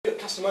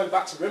casting my mind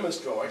back to Rimmer's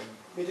drawing,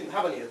 he didn't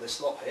have any of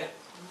this lot here.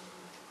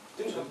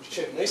 Didn't have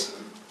chimneys.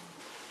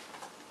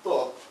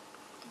 But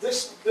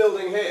this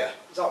building here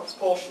is out of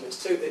proportion,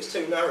 it's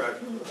too narrow.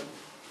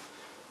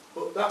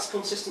 But that's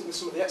consistent with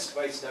some of the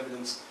excavated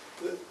evidence.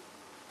 To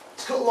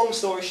cut a long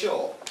story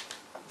short,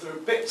 there are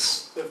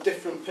bits of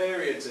different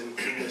periods in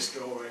this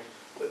drawing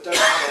that don't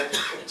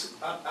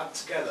add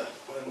together.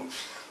 And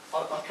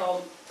I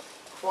can't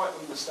quite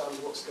understand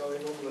what's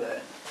going on with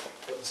it,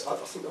 but I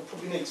think I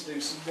probably need to do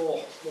some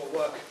more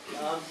work.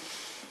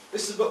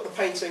 This is about the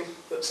painting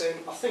that's in,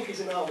 I think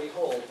it's in Arley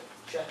Hall,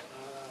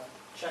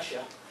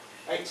 Cheshire,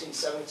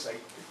 1870.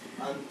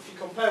 And if you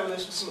compare with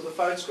this with some of the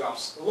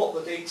photographs, a lot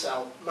of the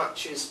detail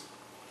matches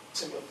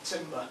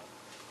timber.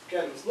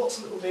 Again, there's lots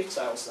of little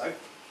details though.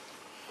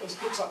 It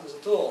looks like there's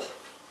a door.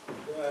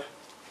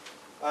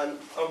 And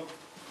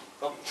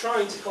I'm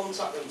trying to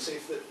contact them to see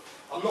if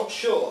I'm not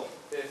sure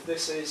if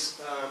this is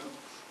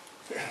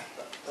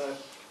a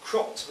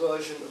cropped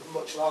version of a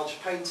much larger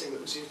painting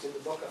that was used in the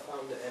book I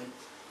found it in,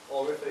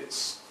 or if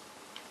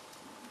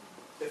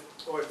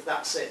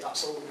that's it,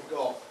 that's all we've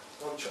got.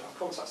 I've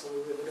contacted them,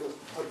 they're going to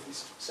hopefully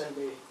send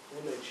me an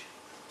image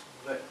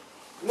of it.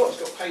 We've not just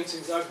got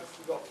paintings over,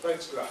 we've got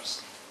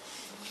photographs.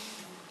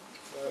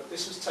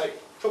 This was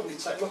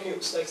looking at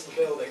the state of the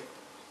building,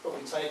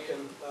 probably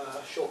taken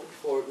shortly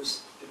before it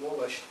was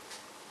demolished.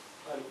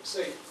 And you can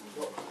see we've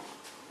got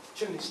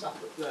chimney stack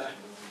up there.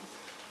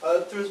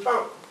 There's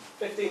about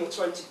 15 or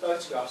 20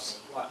 photographs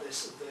like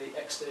this of the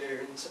exterior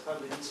and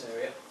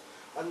interior.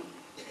 And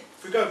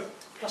if we go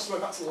cast my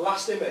mind back to the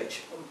last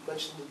image, I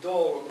mentioned the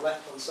door on the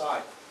left-hand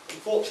side.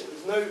 Unfortunately,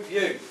 there's no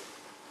view.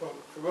 If I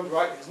remember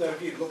right, there's no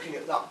view looking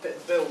at that bit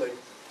of the building,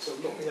 so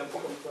I'm not being able to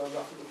confirm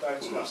that from the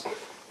photographs.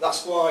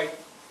 That's why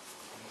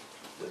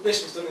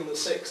this was done in the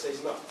 60s,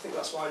 and I think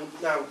that's why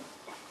now,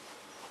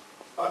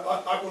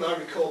 when I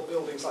record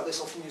buildings like this,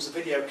 I often use a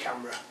video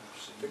camera,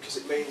 because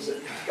it means that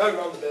you can go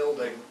around the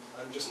building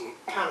and just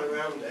pan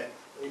around it.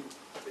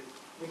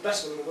 The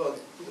best one in the world,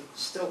 with a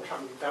still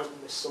camera, you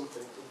don't miss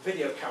something. The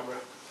video camera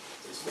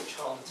is much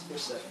harder to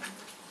miss it.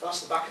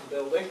 That's the back of the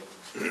building.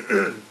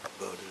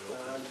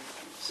 And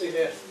see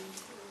here,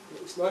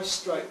 it's a nice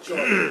straight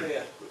joint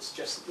here, which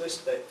suggests that this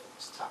bit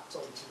is tacked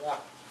onto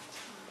that.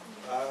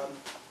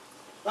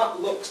 That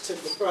looks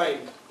timber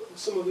framed, but in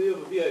some of the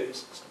other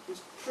views,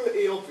 it's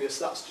pretty obvious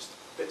that's just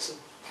bits of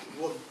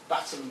wood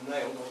battened and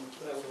nailed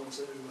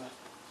onto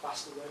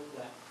plaster over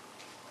there.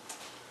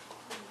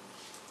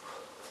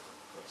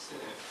 That's the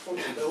front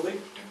of the building.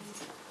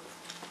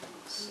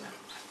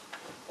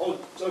 I was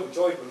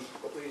overjoyed when I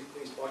got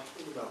these by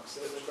email, because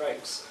they're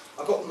great.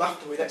 I got them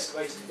after we'd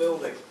excavated the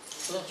building.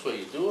 So that's where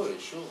your door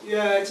is, sure.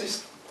 Yeah,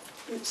 it's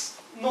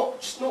not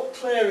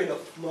clear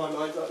enough in my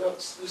mind.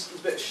 There's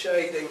a bit of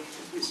shading.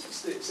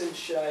 It's in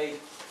shade.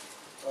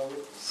 I'm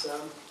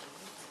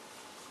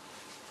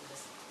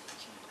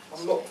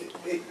not.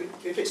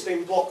 If it's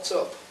been blocked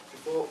up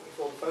before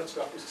the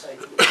photograph was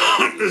taken,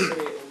 you see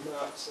it in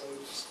that. So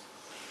it's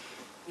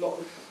not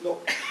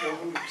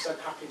 100%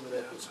 happy with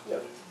it. You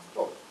know,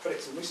 not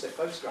predicting this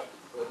photograph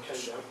when it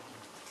came down.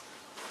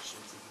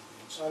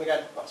 And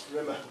again, that's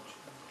Rimmer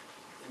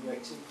in the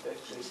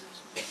 1850s.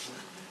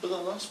 But the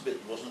last bit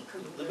wasn't,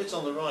 the bit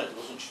on the right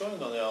wasn't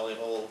showing on the Arley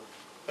Hall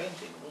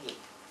painting, was it?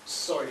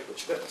 Sorry,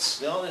 which bits?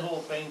 The Arley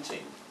Hall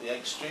painting, the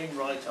extreme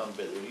right-hand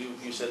bit that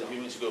you said a few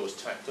minutes ago was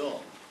tacked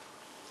on,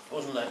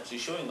 wasn't actually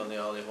showing on the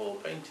Arley Hall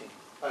painting.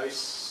 No.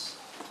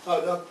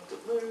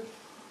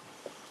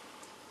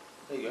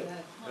 There you go.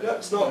 Yeah,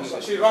 it's not. It's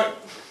actually right.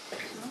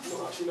 I've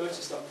not actually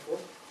noticed that before.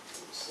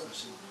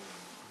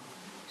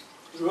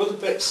 There are other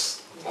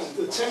bits.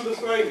 The timber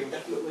framing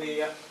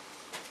definitely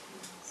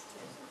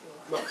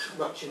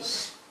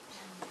matches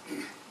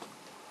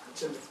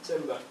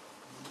timber.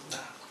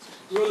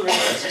 There are other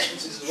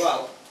inconsistencies as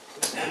well.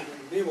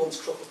 New ones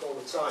crop up all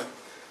the time.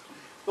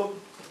 But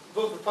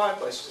above the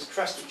fireplace was a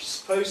crest which is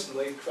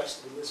supposedly the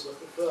crest of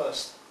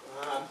Elizabeth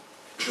I,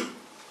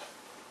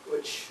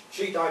 which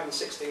she died in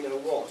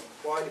 1601.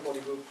 Why anybody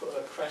would put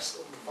a crest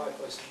on the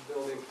fireplace of the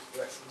building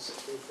erected in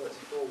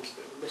 1634 was a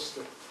bit of a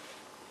mystery.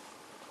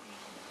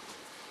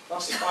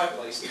 That's the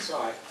fireplace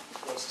inside.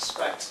 I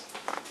suspect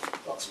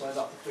that's where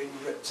that had been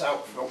ripped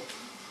out from.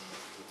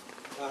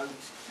 And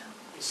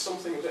there's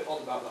something a bit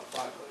odd about that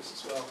fireplace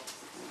as well.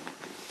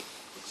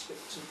 It's a bit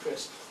too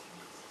crisp.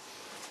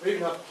 We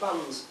even have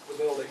plans of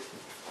the building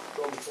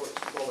gone before it's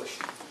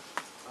demolished.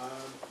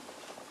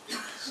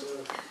 So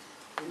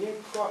we knew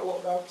quite a lot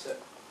about it.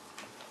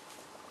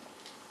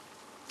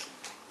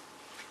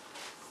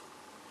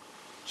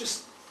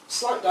 Just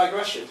slight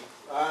digression.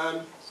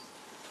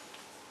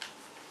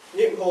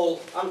 Newton Hall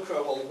and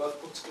Crow Hall were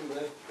both put in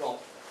the, well,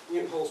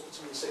 Newton Hall's put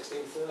in the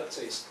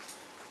 1630s.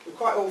 They're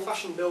quite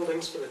old-fashioned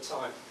buildings for the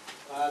time.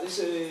 This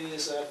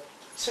is a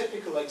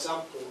typical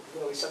example of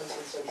an early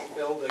 17th century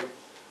building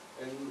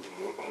in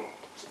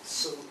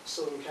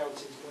southern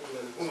counties of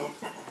Midlands.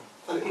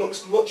 And it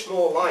looks much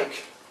more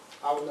like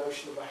our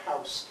notion of a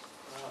house.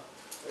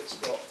 It's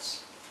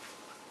got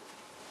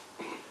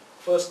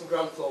first and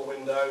ground floor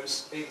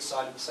windows either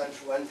side of the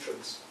central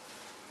entrance.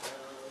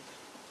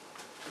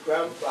 The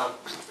ground plan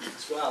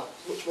as well,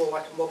 much more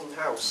like a modern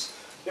house.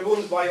 You ever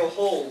wondered why your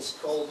hall's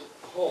called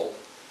a hall?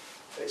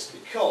 It's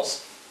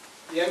because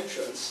the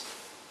entrance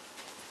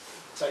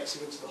takes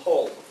you into the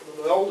hall.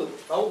 And on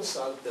the older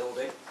side of the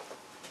building,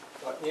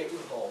 like Newton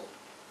Hall,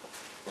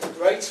 the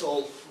Great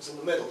Hall was in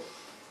the middle.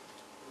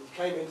 And you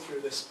came in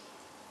through this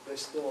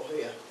door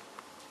here,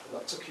 and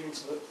that took you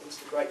into the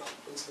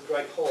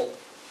Great Hall.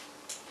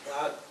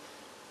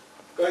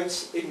 Going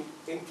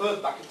in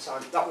further back in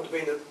time, that would have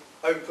been an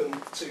open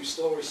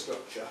two-storey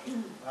structure.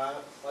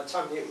 By the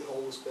time Newton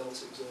Hall was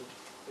built,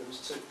 it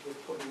was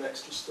put in an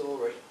extra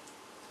storey.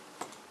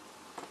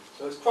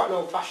 So it's quite an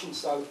old-fashioned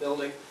style of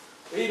building.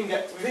 We've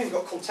even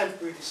got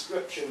contemporary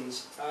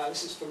descriptions.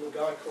 This is from a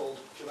guy called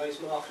Gervais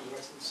Markham, who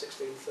wrote in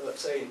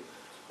 1613.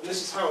 And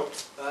this is how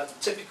a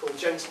typical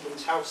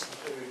gentleman's house in the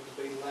period was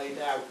being laid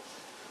out.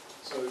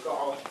 So we've got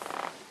our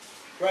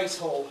Great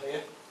Hall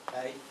here,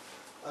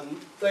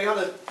 and they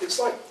had it's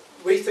like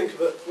we think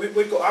of it,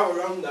 we've got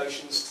our own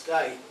notions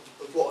today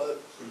of what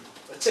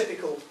a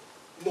typical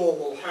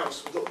normal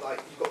house would look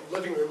like. You've got the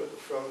living room at the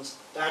front,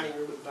 dining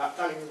room at the back,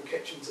 dining room and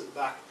kitchens at the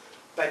back,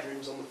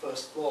 bedrooms on the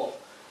first floor.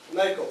 And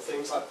they've got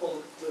things like,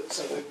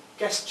 so the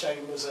guest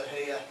chambers are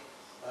here,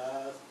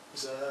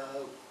 there's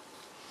a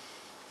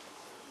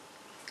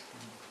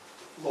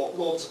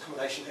lord's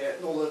accommodation here,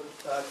 and all the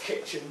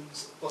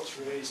kitchens,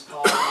 butteries,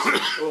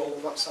 parlours are all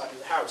on that side of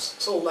the house.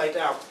 It's all laid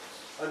out.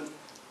 And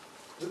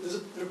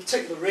there are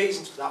particular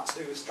reasons for that to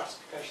do with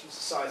stratification of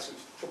society,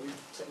 which probably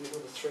take me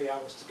another 3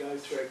 hours to go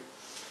through.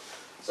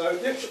 So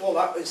the answer to all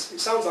that is, it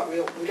sounds like we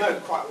know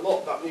quite a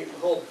lot about Newton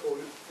Hall before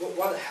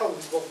why the hell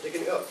did we bother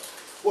digging it up?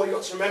 What you've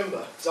got to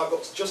remember is I've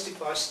got to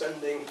justify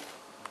spending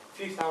a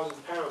few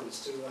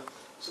 £1,000s to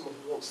someone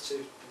who wants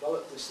to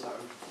develop this land.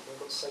 I've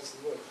got to say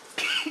to them,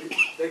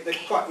 they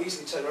can quite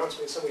easily turn around to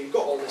me and say, well, you've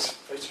got all this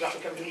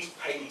photographic evidence,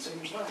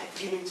 paintings, why the heck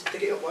do you need to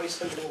dig it up? Why are you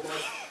spending all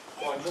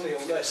my money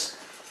on this?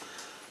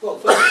 Well,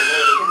 the first thing I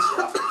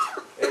want to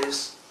get into that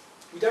is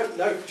we don't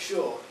know for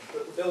sure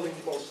that the building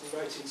demolished in the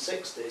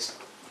 1960s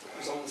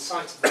was on the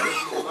site of the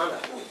original manor,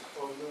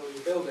 or an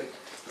earlier building.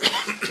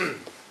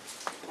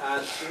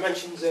 And there's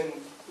mentioned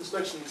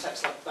in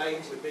texts like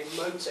Baines of it being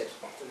moated,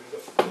 and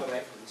we've got no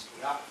evidence for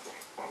that.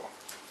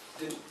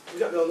 We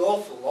don't know an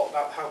awful lot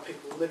about how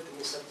people lived in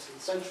the 17th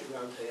century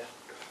around here.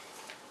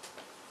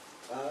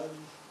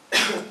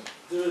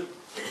 There are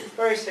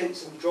various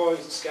hints and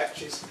drawings and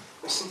sketches.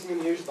 There's something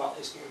unusual about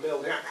the history of the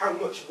building. How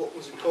much of what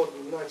was recorded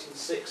in the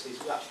 1960s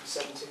was actually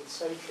 17th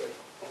century.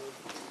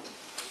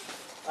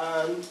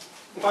 And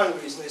the final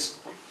reason is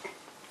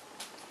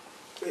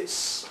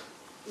there's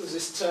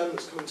this term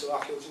that's come into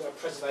archaeology now,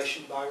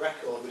 preservation by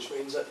record, which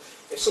means that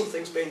if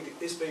something is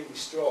being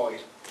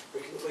destroyed,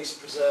 we can at least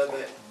preserve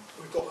it.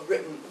 We've got a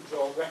written and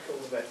drawn record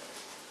of it.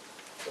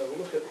 So we'll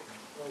look at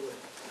how we're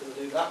going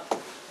to do that.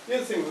 The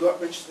other thing we're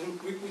interested in,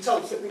 we can tell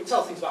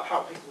things about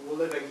how people were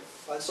living,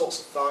 like sorts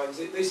of finds.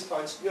 These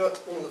finds,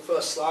 one of the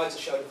first slides I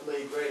showed of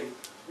Lee Green,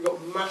 we've got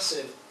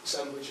massive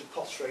assemblage of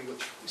pottery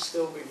which is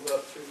still being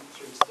worked through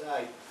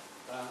today,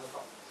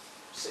 about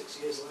 6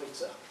 years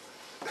later.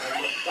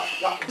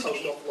 That can tell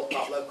us an awful lot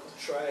about local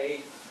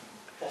trade,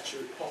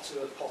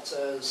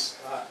 potters,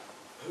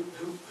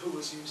 who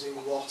was using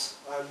what,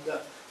 and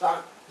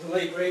the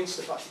Lee Green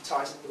stuff actually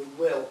ties into the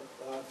will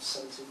of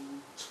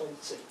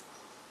 1720.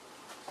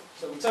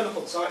 So we turn up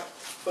on site,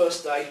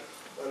 first day,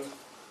 and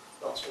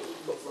that's what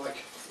it looked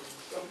like.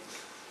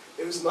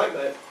 It was a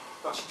nightmare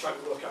actually trying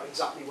to work out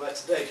exactly where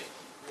to dig.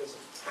 We had to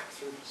hack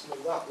through some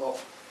of that lot,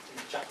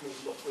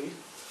 Japanese buckwheat.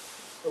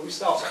 But we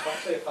start off by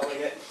clear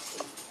felling it.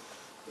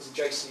 There's a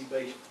JCB,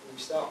 and we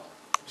start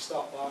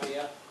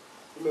by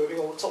removing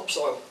all the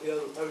topsoil, the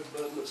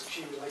overburden that's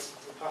accumulated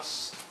for the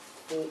past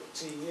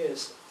 40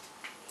 years.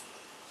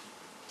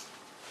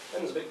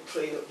 Then there's a big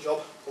clean-up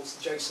job once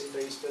the JCB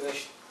is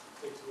finished.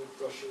 People with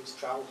brushes,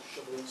 trowels,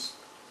 shovels.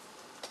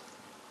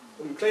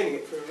 And we're cleaning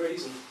it for a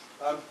reason.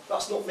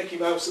 That's not Mickey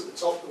Mouse at the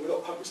top, and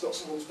it's not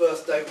someone's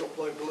birthday, we're not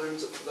blowing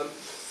balloons up for them.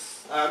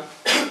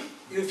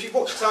 If you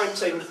watch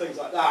timetable and things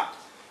like that,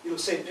 you'll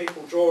see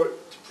people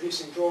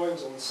producing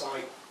drawings on the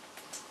site.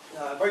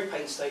 Very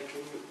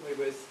painstakingly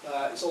with,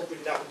 it's all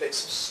gridded out with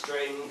bits of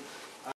string,